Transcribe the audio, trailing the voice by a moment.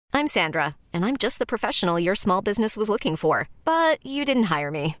I'm Sandra, and I'm just the professional your small business was looking for. But you didn't hire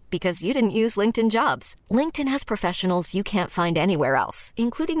me because you didn't use LinkedIn Jobs. LinkedIn has professionals you can't find anywhere else,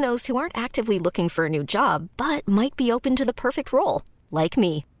 including those who aren't actively looking for a new job, but might be open to the perfect role, like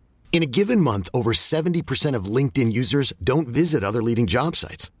me. In a given month, over 70% of LinkedIn users don't visit other leading job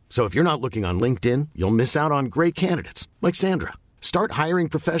sites. So if you're not looking on LinkedIn, you'll miss out on great candidates like Sandra. Start hiring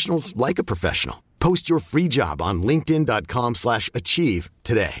professionals like a professional. Post your free job on linkedin.com/achieve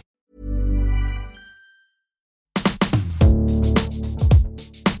today.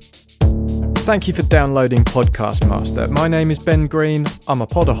 Thank you for downloading Podcast Master. My name is Ben Green. I'm a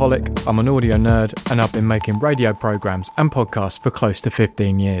podaholic, I'm an audio nerd, and I've been making radio programs and podcasts for close to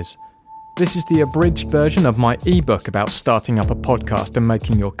 15 years. This is the abridged version of my ebook about starting up a podcast and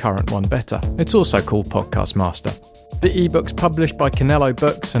making your current one better. It's also called Podcast Master. The ebook's published by Canelo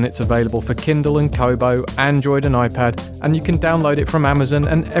Books and it's available for Kindle and Kobo, Android and iPad, and you can download it from Amazon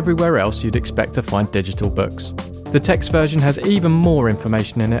and everywhere else you'd expect to find digital books. The text version has even more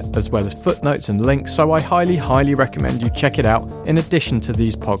information in it, as well as footnotes and links, so I highly recommend you check it out in addition to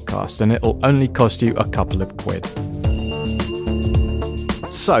these podcasts, and it'll only cost you a couple of quid.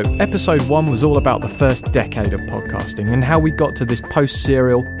 So, episode 1 was all about the first decade of podcasting and how we got to this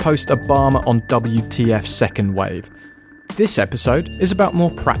post-serial, post-Obama on WTF second wave. This episode is about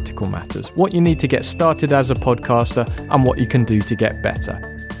more practical matters, what you need to get started as a podcaster and what you can do to get better.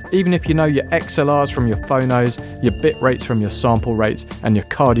 Even if you know your XLRs from your phonos, your bit rates from your sample rates, and your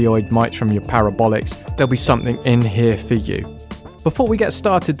cardioid mics from your parabolics, there'll be something in here for you. Before we get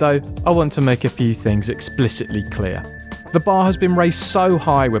started though, I want to make a few things explicitly clear. The bar has been raised so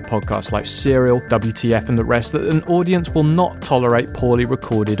high with podcasts like Serial, WTF and the rest that an audience will not tolerate poorly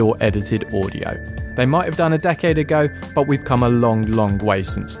recorded or edited audio. They might have done a decade ago, but we've come a long way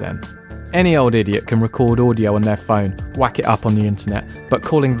since then. Any old idiot can record audio on their phone, whack it up on the internet, but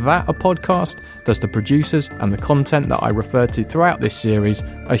calling that a podcast does the producers and the content that I refer to throughout this series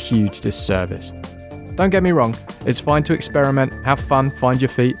a huge disservice. Don't get me wrong, it's fine to experiment, have fun, find your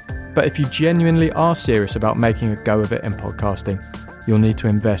feet, but if you genuinely are serious about making a go of it in podcasting, you'll need to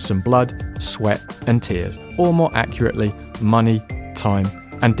invest some blood, sweat and tears, or more accurately, money, time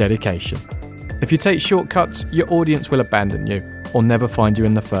and dedication. If you take shortcuts, your audience will abandon you or never find you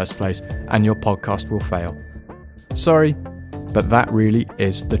in the first place, and your podcast will fail. Sorry, but that really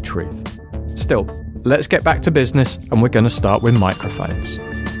is the truth. Still, let's get back to business, and we're going to start with microphones.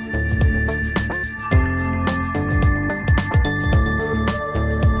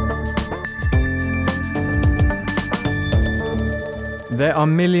 There are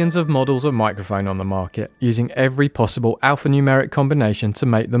millions of models of microphone on the market, using every possible alphanumeric combination to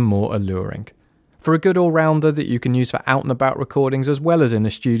make them more alluring. For a good all-rounder that you can use for out and about recordings as well as in the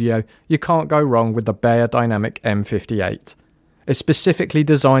studio, you can't go wrong with the Beyer Dynamic M58. It's specifically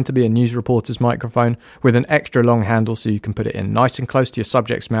designed to be a news reporter's microphone with an extra long handle so you can put it in nice and close to your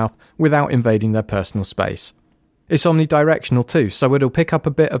subject's mouth without invading their personal space. It's omnidirectional too, so it'll pick up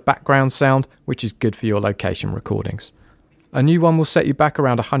a bit of background sound, which is good for your location recordings. A new one will set you back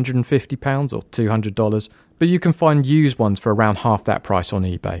around £150 or $200, but you can find used ones for around half that price on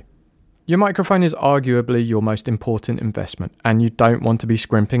eBay. Your microphone is arguably your most important investment, and you don't want to be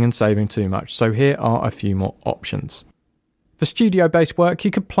scrimping and saving too much, so here are a few more options. For studio-based work,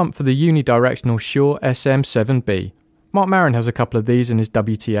 you could plump for the unidirectional Shure SM7B. Mark Maron has a couple of these in his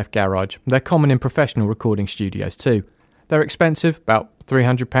WTF garage. They're common in professional recording studios too. They're expensive, about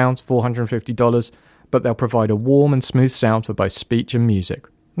 £300, $450, but they'll provide a warm and smooth sound for both speech and music.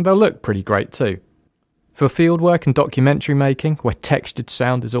 They'll look pretty great too. For fieldwork and documentary making, where textured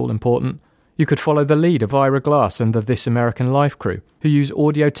sound is all important, you could follow the lead of Ira Glass and the This American Life crew, who use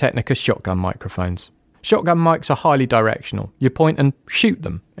Audio-Technica shotgun microphones. Shotgun mics are highly directional. You point and shoot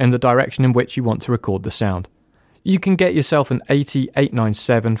them in the direction in which you want to record the sound. You can get yourself an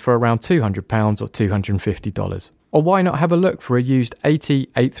AT897 for around £200 or $250. Or why not have a look for a used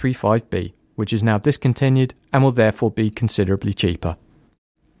AT835B, which is now discontinued and will therefore be considerably cheaper.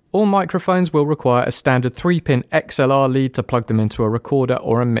 All microphones will require a standard 3-pin XLR lead to plug them into a recorder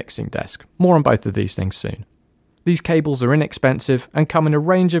or a mixing desk. More on both of these things soon. These cables are inexpensive and come in a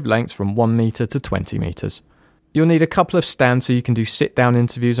range of lengths from 1 metre to 20 metres. You'll need a couple of stands so you can do sit-down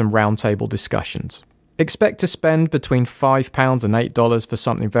interviews and roundtable discussions. Expect to spend between £5 and $8 for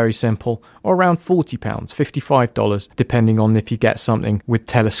something very simple, or around £40, $55, depending on if you get something with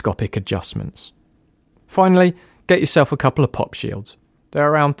telescopic adjustments. Finally, get yourself a couple of pop shields. They're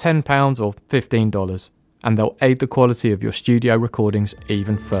around £10 or $15, and they'll aid the quality of your studio recordings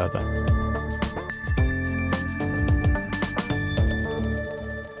even further.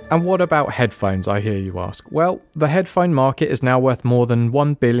 And what about headphones, I hear you ask? Well, the headphone market is now worth more than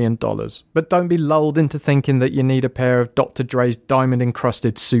 $1 billion, but don't be lulled into thinking that you need a pair of Dr. Dre's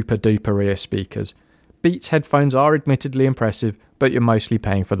diamond-encrusted super-duper ear speakers. Beats headphones are admittedly impressive, but you're mostly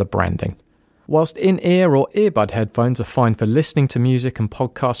paying for the branding. Whilst in-ear or earbud headphones are fine for listening to music and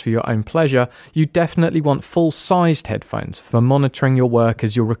podcasts for your own pleasure, you definitely want full-sized headphones for monitoring your work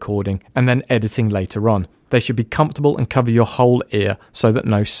as you're recording and then editing later on. They should be comfortable and cover your whole ear so that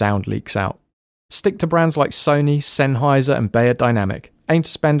no sound leaks out. Stick to brands like Sony, Sennheiser and Beyerdynamic. Aim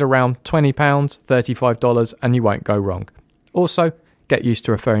to spend around £20, $35 and you won't go wrong. Also, get used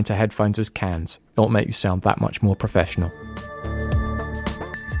to referring to headphones as cans. It'll make you sound that much more professional.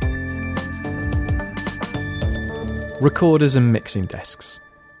 Recorders and mixing desks.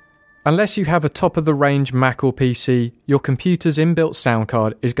 Unless you have a top-of-the-range Mac or PC, your computer's inbuilt sound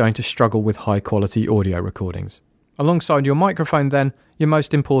card is going to struggle with high-quality audio recordings. Alongside your microphone then, your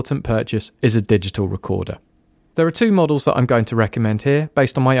most important purchase is a digital recorder. There are two models that I'm going to recommend here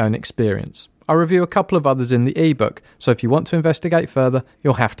based on my own experience. I review a couple of others in the ebook, so if you want to investigate further,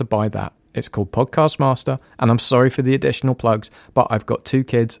 you'll have to buy that. It's called Podcast Master, and I'm sorry for the additional plugs, but I've got 2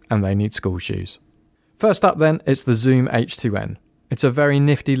 kids and they need school shoes. First up then, it's the Zoom H2N. It's a very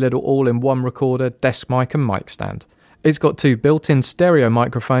nifty little all-in-one recorder, desk mic and mic stand. It's got 2 built-in stereo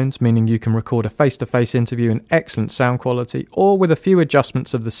microphones, meaning you can record a face-to-face interview in excellent sound quality, or with a few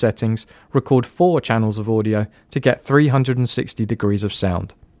adjustments of the settings, record 4 channels of audio to get 360 degrees of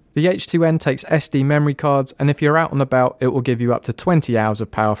sound. The H2N takes SD memory cards, and if you're out and about, it will give you up to 20 hours of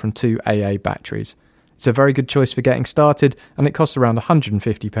power from 2 AA batteries. It's a very good choice for getting started, and it costs around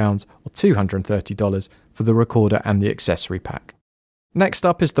 £150 or $230 for the recorder and the accessory pack. Next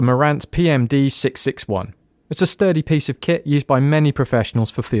up is the Marantz PMD661. It's a sturdy piece of kit used by many professionals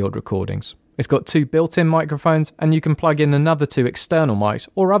for field recordings. It's got 2 built-in microphones, and you can plug in another 2 external mics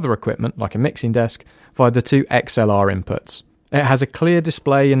or other equipment like a mixing desk via the 2 XLR inputs. It has a clear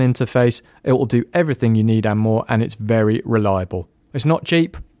display and interface, it will do everything you need and more, and it's very reliable. It's not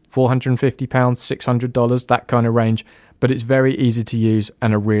cheap, £450, $600, that kind of range, but it's very easy to use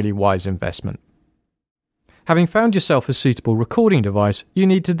and a really wise investment. Having found yourself a suitable recording device, you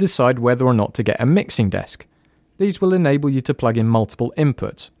need to decide whether or not to get a mixing desk. These will enable you to plug in multiple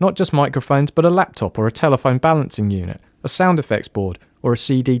inputs, not just microphones but a laptop or a telephone balancing unit, a sound effects board or a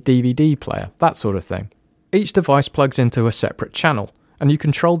CD/DVD player, that sort of thing. Each device plugs into a separate channel, and you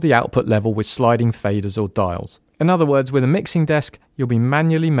control the output level with sliding faders or dials. In other words, with a mixing desk, you'll be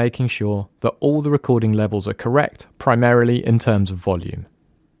manually making sure that all the recording levels are correct, primarily in terms of volume.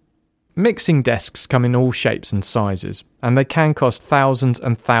 Mixing desks come in all shapes and sizes, and they can cost thousands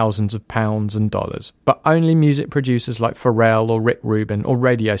and thousands of pounds and dollars, but only music producers like Pharrell or Rick Rubin or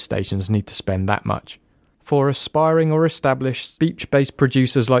radio stations need to spend that much. For aspiring or established speech-based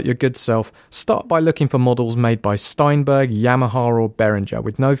producers like your good self, start by looking for models made by Steinberg, Yamaha or Behringer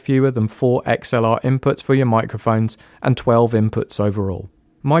with no fewer than 4 XLR inputs for your microphones and 12 inputs overall.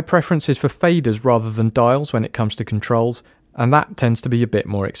 My preference is for faders rather than dials when it comes to controls, and that tends to be a bit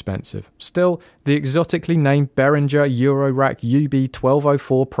more expensive. Still, the exotically named Behringer Eurorack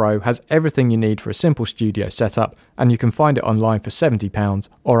UB1204 Pro has everything you need for a simple studio setup, and you can find it online for £70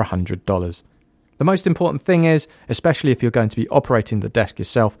 or $100. The most important thing is, especially if you're going to be operating the desk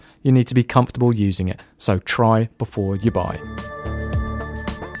yourself, you need to be comfortable using it, so try before you buy.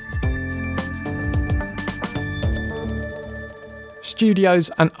 Studios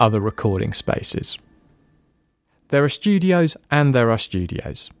and other recording spaces. There are studios and there are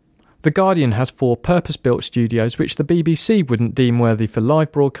studios. The Guardian has 4 purpose-built studios which the BBC wouldn't deem worthy for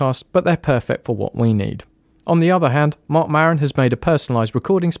live broadcast, but they're perfect for what we need. On the other hand, Mark Maron has made a personalised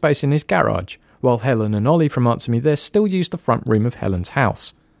recording space in his garage, while Helen and Ollie from Answer Me This still use the front room of Helen's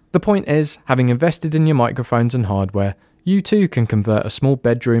house. The point is, having invested in your microphones and hardware, you too can convert a small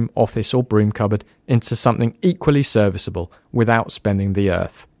bedroom, office or broom cupboard into something equally serviceable without spending the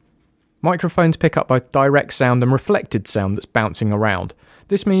earth. Microphones pick up both direct sound and reflected sound that's bouncing around.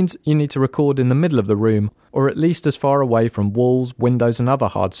 This means you need to record in the middle of the room, or at least as far away from walls, windows and other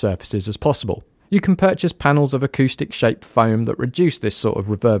hard surfaces as possible. You can purchase panels of acoustic-shaped foam that reduce this sort of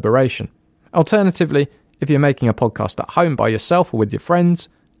reverberation. Alternatively, if you're making a podcast at home by yourself or with your friends,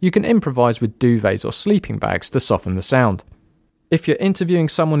 you can improvise with duvets or sleeping bags to soften the sound. If you're interviewing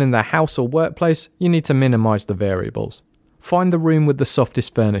someone in their house or workplace, you need to minimise the variables. Find the room with the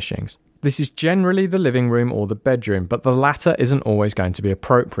softest furnishings. This is generally the living room or the bedroom, but the latter isn't always going to be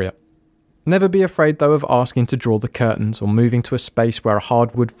appropriate. Never be afraid though of asking to draw the curtains or moving to a space where a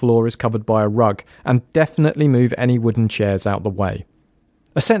hardwood floor is covered by a rug, and definitely move any wooden chairs out the way.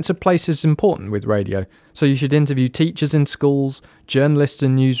 A sense of place is important with radio, so you should interview teachers in schools, journalists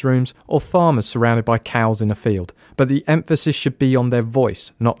in newsrooms, or farmers surrounded by cows in a field, but the emphasis should be on their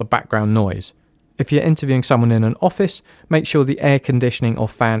voice, not the background noise. If you're interviewing someone in an office, make sure the air conditioning or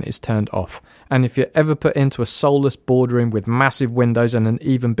fan is turned off, and if you're ever put into a soulless boardroom with massive windows and an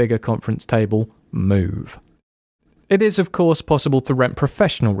even bigger conference table, move. It is of course possible to rent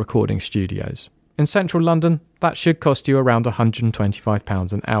professional recording studios. In central London, that should cost you around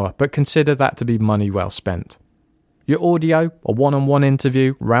 £125 an hour, but consider that to be money well spent. Your audio, a one-on-one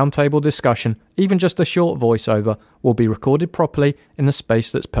interview, roundtable discussion, even just a short voiceover, will be recorded properly in a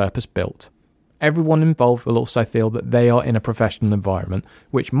space that's purpose-built. Everyone involved will also feel that they are in a professional environment,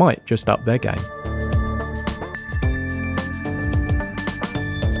 which might just up their game.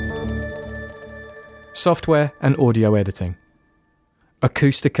 Software and audio editing.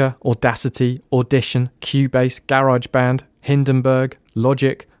 Acoustica, Audacity, Audition, Cubase, GarageBand, Hindenburg,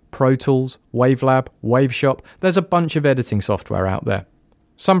 Logic, Pro Tools, Wavelab, Waveshop. There's a bunch of editing software out there.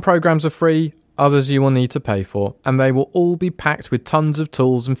 Some programs are free, others you will need to pay for, and they will all be packed with tons of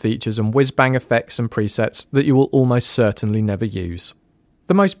tools and features and whiz-bang effects and presets that you will almost certainly never use.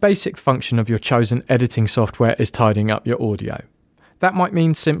 The most basic function of your chosen editing software is tidying up your audio. That might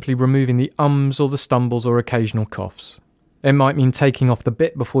mean simply removing the ums or the stumbles or occasional coughs. It might mean taking off the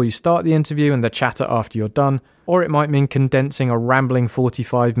bit before you start the interview and the chatter after you're done, or it might mean condensing a rambling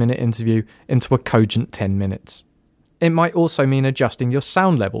 45-minute interview into a cogent 10 minutes. It might also mean adjusting your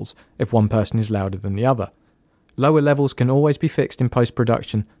sound levels if one person is louder than the other. Lower levels can always be fixed in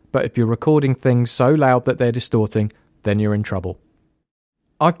post-production, but if you're recording things so loud that they're distorting, then you're in trouble.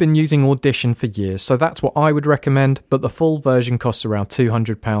 I've been using Audition for years, so that's what I would recommend, but the full version costs around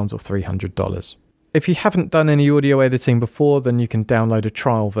 £200 or $300. If you haven't done any audio editing before, then you can download a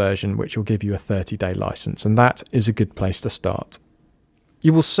trial version which will give you a 30-day license, and that is a good place to start.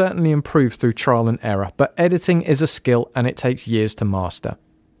 You will certainly improve through trial and error, but editing is a skill and it takes years to master.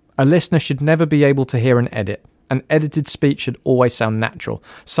 A listener should never be able to hear an edit. An edited speech should always sound natural.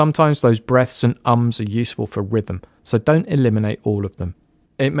 Sometimes those breaths and ums are useful for rhythm, so don't eliminate all of them.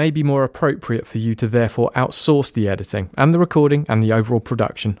 It may be more appropriate for you to therefore outsource the editing and the recording and the overall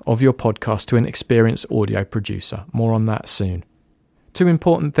production of your podcast to an experienced audio producer. More on that soon. 2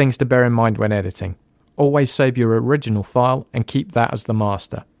 important things to bear in mind when editing. Always save your original file and keep that as the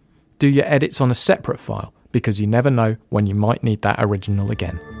master. Do your edits on a separate file because you never know when you might need that original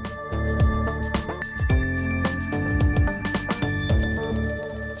again.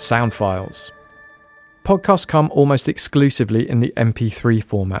 Sound files. Podcasts come almost exclusively in the MP3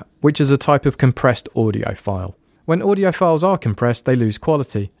 format, which is a type of compressed audio file. When audio files are compressed, they lose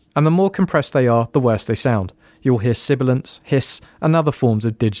quality, and the more compressed they are, the worse they sound. You'll hear sibilance, hiss, and other forms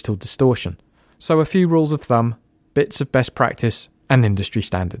of digital distortion. So a few rules of thumb, bits of best practice, and industry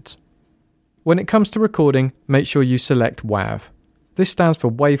standards. When it comes to recording, make sure you select WAV. This stands for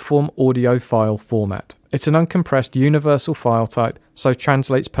Waveform Audio File Format. It's an uncompressed universal file type, so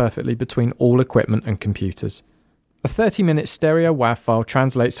translates perfectly between all equipment and computers. A 30-minute stereo WAV file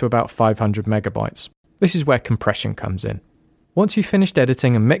translates to about 500 megabytes. This is where compression comes in. Once you've finished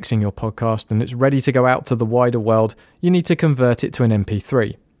editing and mixing your podcast and it's ready to go out to the wider world, you need to convert it to an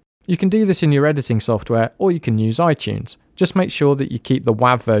MP3. You can do this in your editing software, or you can use iTunes. Just make sure that you keep the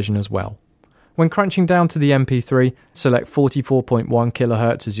WAV version as well. When crunching down to the MP3, select 44.1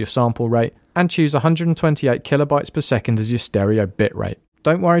 kHz as your sample rate and choose 128 kilobytes per second as your stereo bitrate.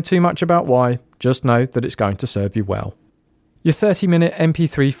 Don't worry too much about why, just know that it's going to serve you well. Your 30-minute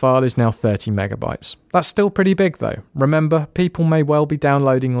MP3 file is now 30 megabytes. That's still pretty big though. Remember, people may well be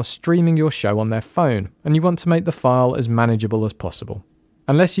downloading or streaming your show on their phone, and you want to make the file as manageable as possible.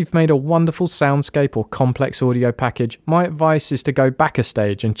 Unless you've made a wonderful soundscape or complex audio package, my advice is to go back a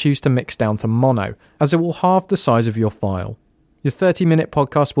stage and choose to mix down to mono, as it will halve the size of your file. Your 30-minute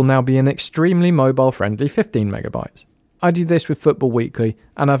podcast will now be an extremely mobile-friendly 15 megabytes. I do this with Football Weekly,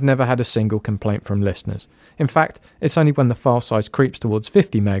 and I've never had a single complaint from listeners. In fact, it's only when the file size creeps towards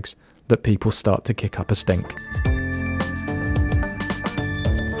 50 megs that people start to kick up a stink.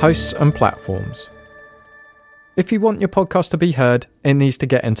 Hosts and platforms. If you want your podcast to be heard, it needs to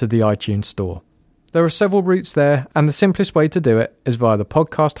get into the iTunes store. There are several routes there, and the simplest way to do it is via the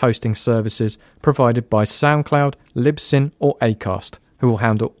podcast hosting services provided by SoundCloud, Libsyn or Acast, who will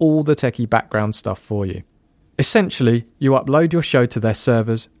handle all the techie background stuff for you. Essentially, you upload your show to their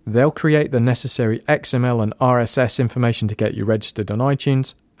servers, they'll create the necessary XML and RSS information to get you registered on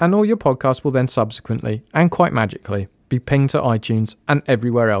iTunes, and all your podcasts will then subsequently, and quite magically, be pinged to iTunes and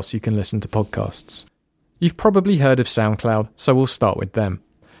everywhere else you can listen to podcasts. You've probably heard of SoundCloud, so we'll start with them.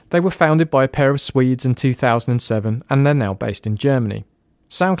 They were founded by a pair of Swedes in 2007, and they're now based in Germany.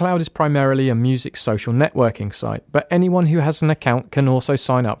 SoundCloud is primarily a music social networking site, but anyone who has an account can also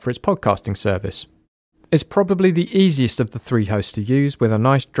sign up for its podcasting service. It's probably the easiest of the three hosts to use, with a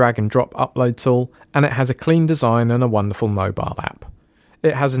nice drag and drop upload tool, and it has a clean design and a wonderful mobile app.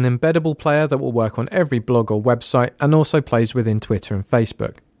 It has an embeddable player that will work on every blog or website and also plays within Twitter and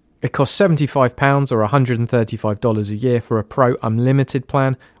Facebook. It costs £75 or $135 a year for a Pro Unlimited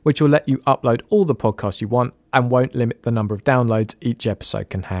plan, which will let you upload all the podcasts you want and won't limit the number of downloads each episode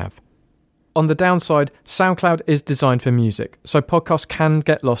can have. On the downside, SoundCloud is designed for music, so podcasts can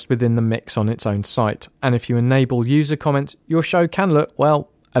get lost within the mix on its own site, and if you enable user comments, your show can look,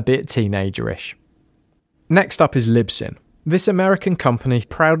 well, a bit teenager-ish. Next up is Libsyn. This American company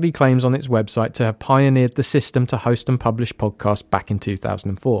proudly claims on its website to have pioneered the system to host and publish podcasts back in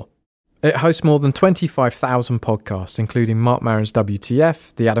 2004. It hosts more than 25,000 podcasts, including Marc Maron's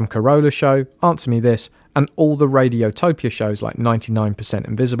WTF, The Adam Carolla Show, Answer Me This, and all the Radiotopia shows like 99%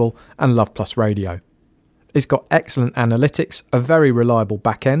 Invisible and Love Plus Radio. It's got excellent analytics, a very reliable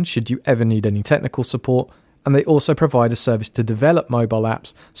back-end should you ever need any technical support, and they also provide a service to develop mobile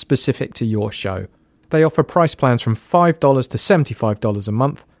apps specific to your show. They offer price plans from $5 to $75 a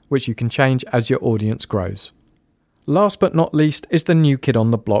month, which you can change as your audience grows. Last but not least is the new kid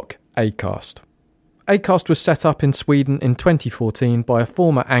on the block, Acast. Acast was set up in Sweden in 2014 by a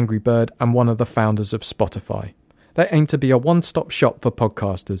former Angry Bird and one of the founders of Spotify. They aim to be a one-stop shop for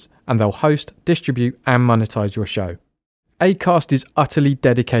podcasters, and they'll host, distribute and monetize your show. Acast is utterly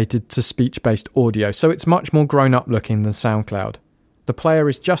dedicated to speech-based audio, so it's much more grown-up looking than SoundCloud. The player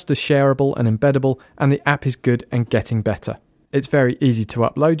is just as shareable and embeddable, and the app is good and getting better. It's very easy to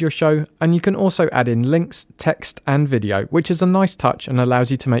upload your show, and you can also add in links, text and video, which is a nice touch and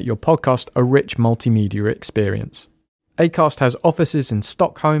allows you to make your podcast a rich multimedia experience. Acast has offices in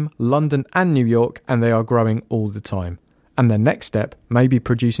Stockholm, London and New York, and they are growing all the time. And their next step may be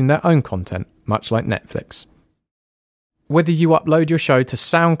producing their own content, much like Netflix. Whether you upload your show to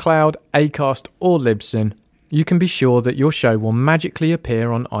SoundCloud, Acast or Libsyn, you can be sure that your show will magically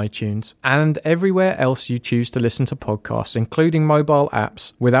appear on iTunes and everywhere else you choose to listen to podcasts, including mobile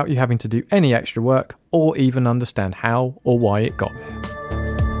apps, without you having to do any extra work or even understand how or why it got there.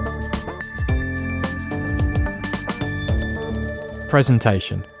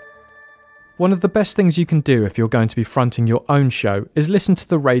 Presentation. One of the best things you can do if you're going to be fronting your own show is listen to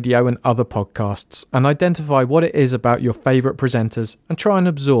the radio and other podcasts and identify what it is about your favourite presenters and try and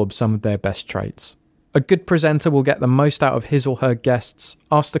absorb some of their best traits. A good presenter will get the most out of his or her guests,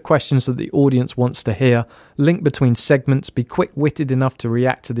 ask the questions that the audience wants to hear, link between segments, be quick-witted enough to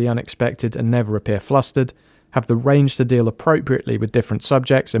react to the unexpected and never appear flustered, have the range to deal appropriately with different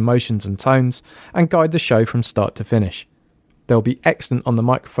subjects, emotions and tones, and guide the show from start to finish. They'll be excellent on the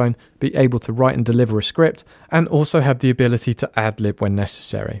microphone, be able to write and deliver a script, and also have the ability to ad-lib when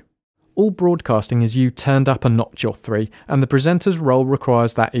necessary. All broadcasting is you turned up a notch or three, and the presenter's role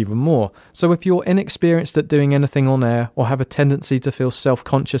requires that even more. So if you're inexperienced at doing anything on air or have a tendency to feel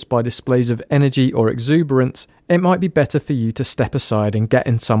self-conscious by displays of energy or exuberance, it might be better for you to step aside and get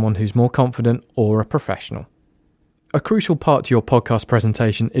in someone who's more confident or a professional. A crucial part to your podcast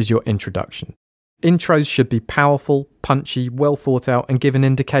presentation is your introduction. Intros should be powerful, punchy, well thought out, and give an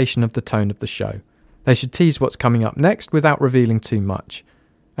indication of the tone of the show. They should tease what's coming up next without revealing too much.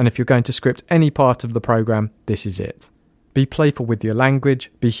 And if you're going to script any part of the programme, this is it. Be playful with your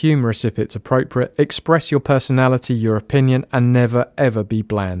language, be humorous if it's appropriate, express your personality, your opinion, and never ever be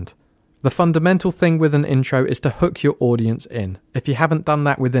bland. The fundamental thing with an intro is to hook your audience in. If you haven't done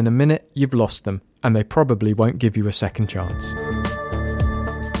that within a minute, you've lost them, and they probably won't give you a second chance.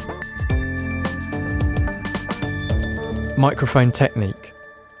 Microphone technique.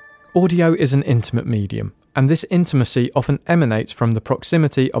 Audio is an intimate medium, and this intimacy often emanates from the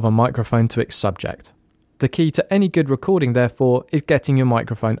proximity of a microphone to its subject. The key to any good recording, therefore, is getting your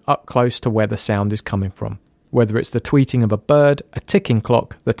microphone up close to where the sound is coming from, whether it's the tweeting of a bird, a ticking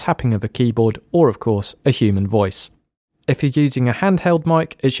clock, the tapping of a keyboard, or of course, a human voice. If you're using a handheld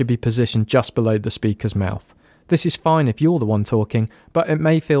mic, it should be positioned just below the speaker's mouth. This is fine if you're the one talking, but it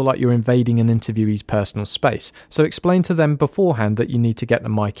may feel like you're invading an interviewee's personal space, so explain to them beforehand that you need to get the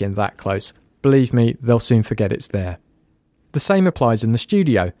mic in that close. Believe me, they'll soon forget it's there. The same applies in the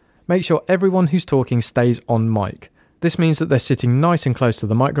studio. Make sure everyone who's talking stays on mic. This means that they're sitting nice and close to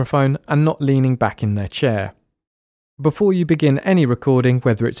the microphone and not leaning back in their chair. Before you begin any recording,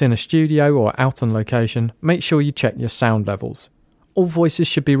 whether it's in a studio or out on location, make sure you check your sound levels. All voices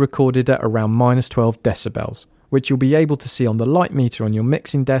should be recorded at around -12 decibels, which you'll be able to see on the light meter on your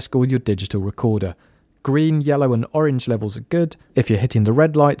mixing desk or your digital recorder. Green, yellow and orange levels are good. If you're hitting the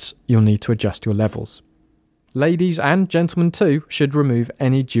red lights, you'll need to adjust your levels. Ladies and gentlemen too should remove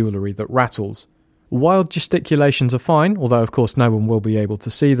any jewellery that rattles. Wild gesticulations are fine, although of course no one will be able to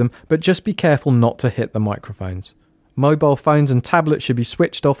see them, but just be careful not to hit the microphones. Mobile phones and tablets should be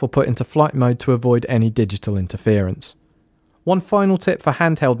switched off or put into flight mode to avoid any digital interference. One final tip for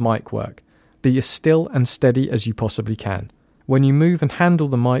handheld mic work: be as still and steady as you possibly can. When you move and handle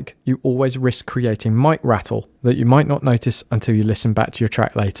the mic, you always risk creating mic rattle that you might not notice until you listen back to your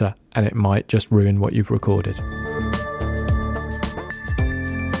track later, and it might just ruin what you've recorded.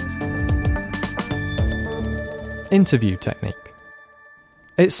 Interview technique.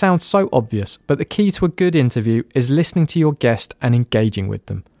 It sounds so obvious, but the key to a good interview is listening to your guest and engaging with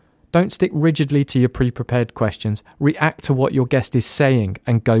them. Don't stick rigidly to your pre-prepared questions, react to what your guest is saying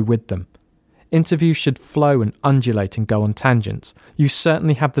and go with them. Interviews should flow and undulate and go on tangents. You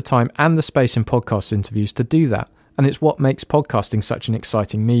certainly have the time and the space in podcast interviews to do that, and it's what makes podcasting such an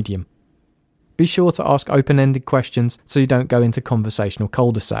exciting medium. Be sure to ask open-ended questions so you don't go into conversational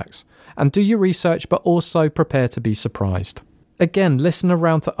cul-de-sacs. And do your research, but also prepare to be surprised. Again, listen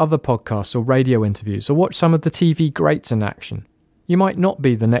around to other podcasts or radio interviews, or watch some of the TV greats in action. You might not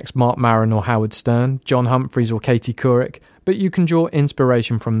be the next Mark Maron or Howard Stern, John Humphreys or Katie Couric, but you can draw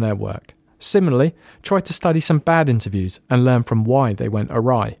inspiration from their work. Similarly, try to study some bad interviews and learn from why they went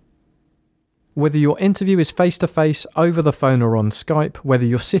awry. Whether your interview is face-to-face, over the phone or on Skype, whether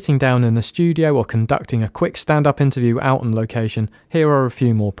you're sitting down in a studio or conducting a quick stand-up interview out on location, here are a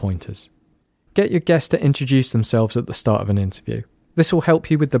few more pointers. Get your guest to introduce themselves at the start of an interview. This will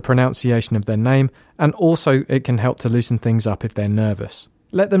help you with the pronunciation of their name, and also it can help to loosen things up if they're nervous.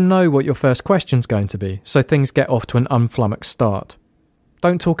 Let them know what your first question's going to be, so things get off to an unflummoxed start.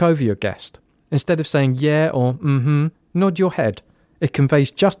 Don't talk over your guest. Instead of saying yeah or nod your head. It conveys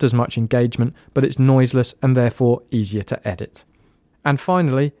just as much engagement, but it's noiseless and therefore easier to edit. And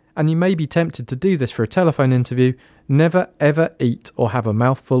finally, and you may be tempted to do this for a telephone interview, never ever eat or have a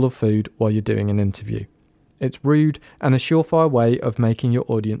mouthful of food while you're doing an interview. It's rude and a surefire way of making your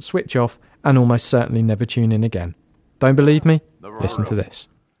audience switch off and almost certainly never tune in again. Don't believe me? Listen to this.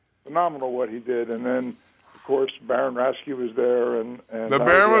 Phenomenal what he did, and then of course Baron Rasky was there, and the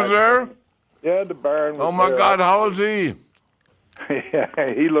Baron was there. Yeah, the Baron was Oh my there. God, how is he?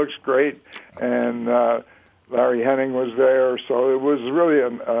 Yeah, he looks great, and Larry Henning was there, so it was really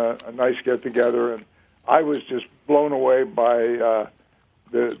a nice get together, and I was just blown away by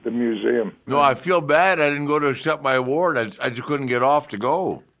the museum. No, I feel bad. I didn't go to accept my award. I just couldn't get off to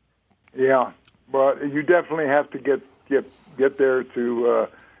go. Yeah, but you definitely have to get there to.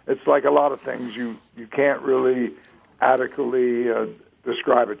 It's like a lot of things. You can't really adequately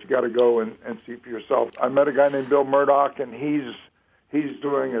describe it. You got to go and see for yourself. I met a guy named Bill Murdoch, and he's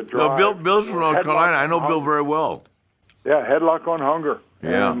doing a drive. No, Bill's from North Carolina. I know Bill very well. Yeah, Headlock on Hunger.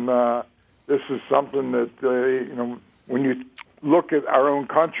 Yeah. And this is something that when you look at our own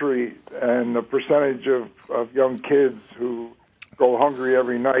country and the percentage of young kids who go hungry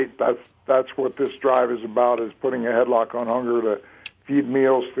every night, that's what this drive is about, is putting a headlock on hunger to feed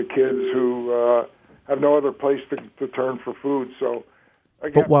meals to kids who have no other place to turn for food. So,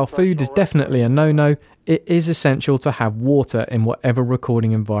 again, but while food is definitely a no-no, it is essential to have water in whatever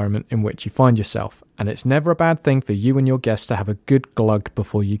recording environment in which you find yourself, and it's never a bad thing for you and your guests to have a good glug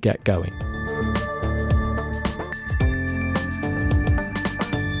before you get going.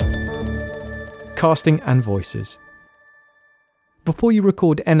 Casting and voices. Before you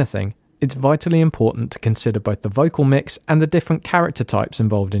record anything, it's vitally important to consider both the vocal mix and the different character types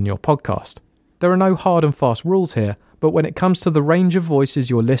involved in your podcast. There are no hard and fast rules here, but when it comes to the range of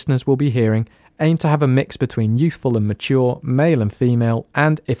voices your listeners will be hearing, aim to have a mix between youthful and mature, male and female,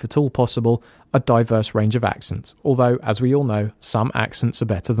 and, if at all possible, a diverse range of accents, although, as we all know, some accents are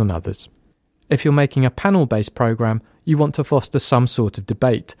better than others. If you're making a panel-based program, you want to foster some sort of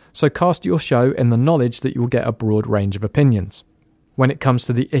debate, so cast your show in the knowledge that you will get a broad range of opinions. When it comes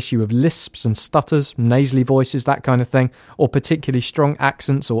to the issue of lisps and stutters, nasally voices, that kind of thing, or particularly strong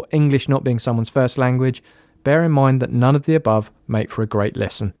accents or English not being someone's first language, bear in mind that none of the above make for a great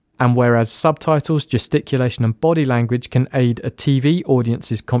listen. And whereas subtitles, gesticulation and body language can aid a TV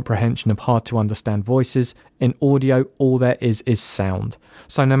audience's comprehension of hard-to-understand voices, in audio all there is sound.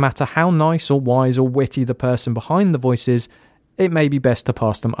 So no matter how nice or wise or witty the person behind the voice is, it may be best to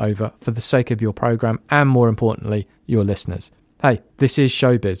pass them over for the sake of your program and, more importantly, your listeners. Hey, this is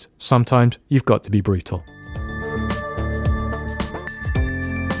showbiz. Sometimes you've got to be brutal.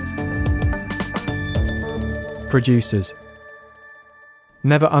 Producers.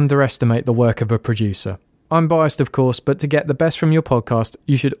 Never underestimate the work of a producer. I'm biased, of course, but to get the best from your podcast,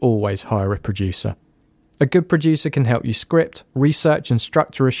 you should always hire a producer. A good producer can help you script, research and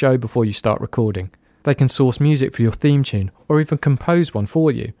structure a show before you start recording. They can source music for your theme tune or even compose one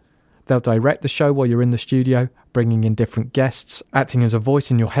for you. They'll direct the show while you're in the studio, bringing in different guests, acting as a voice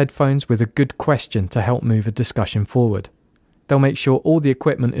in your headphones with a good question to help move a discussion forward. They'll make sure all the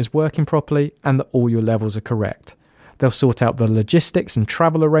equipment is working properly and that all your levels are correct. They'll sort out the logistics and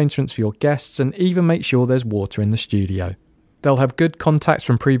travel arrangements for your guests and even make sure there's water in the studio. They'll have good contacts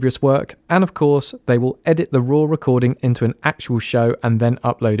from previous work, and of course, they will edit the raw recording into an actual show and then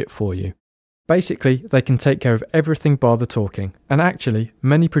upload it for you. Basically, they can take care of everything bar the talking, and actually,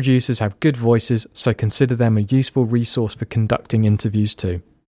 many producers have good voices, so consider them a useful resource for conducting interviews too.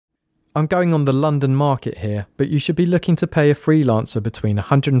 I'm going on the London market here, but you should be looking to pay a freelancer between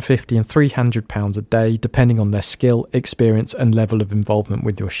 £150 and £300 a day, depending on their skill, experience and level of involvement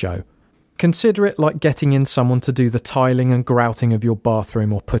with your show. Consider it like getting in someone to do the tiling and grouting of your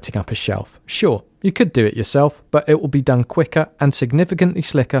bathroom or putting up a shelf. Sure, you could do it yourself, but it will be done quicker and significantly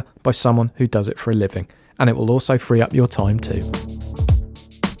slicker by someone who does it for a living, and it will also free up your time too.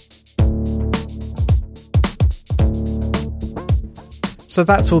 So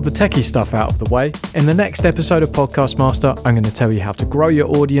that's all the techie stuff out of the way. In the next episode of Podcast Master, I'm going to tell you how to grow your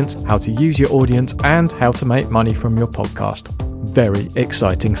audience, how to use your audience, and how to make money from your podcast. Very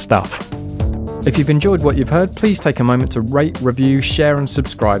exciting stuff. If you've enjoyed what you've heard, please take a moment to rate, review, share and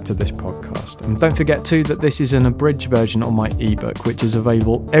subscribe to this podcast. And don't forget too that this is an abridged version on my ebook, which is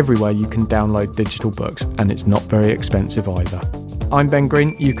available everywhere you can download digital books, and it's not very expensive either. I'm Ben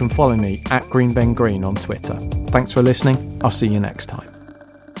Green. You can follow me at GreenBenGreen on Twitter. Thanks for listening. I'll see you next time.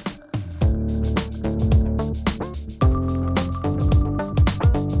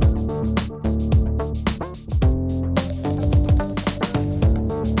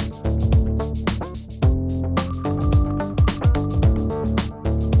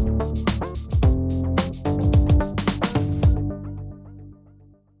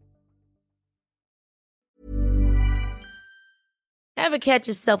 Ever catch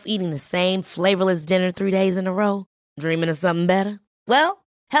yourself eating the same flavorless dinner 3 days in a row? Dreaming of something better? Well,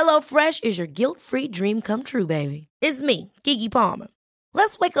 HelloFresh is your guilt-free dream come true, baby. It's me, Keke Palmer.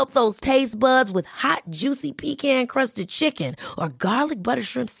 Let's wake up those taste buds with hot, juicy pecan-crusted chicken or garlic butter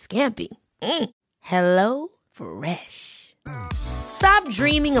shrimp scampi. Hello Fresh. Stop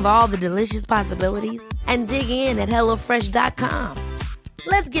dreaming of all the delicious possibilities and dig in at HelloFresh.com.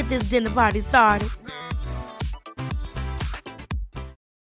 Let's get this dinner party started.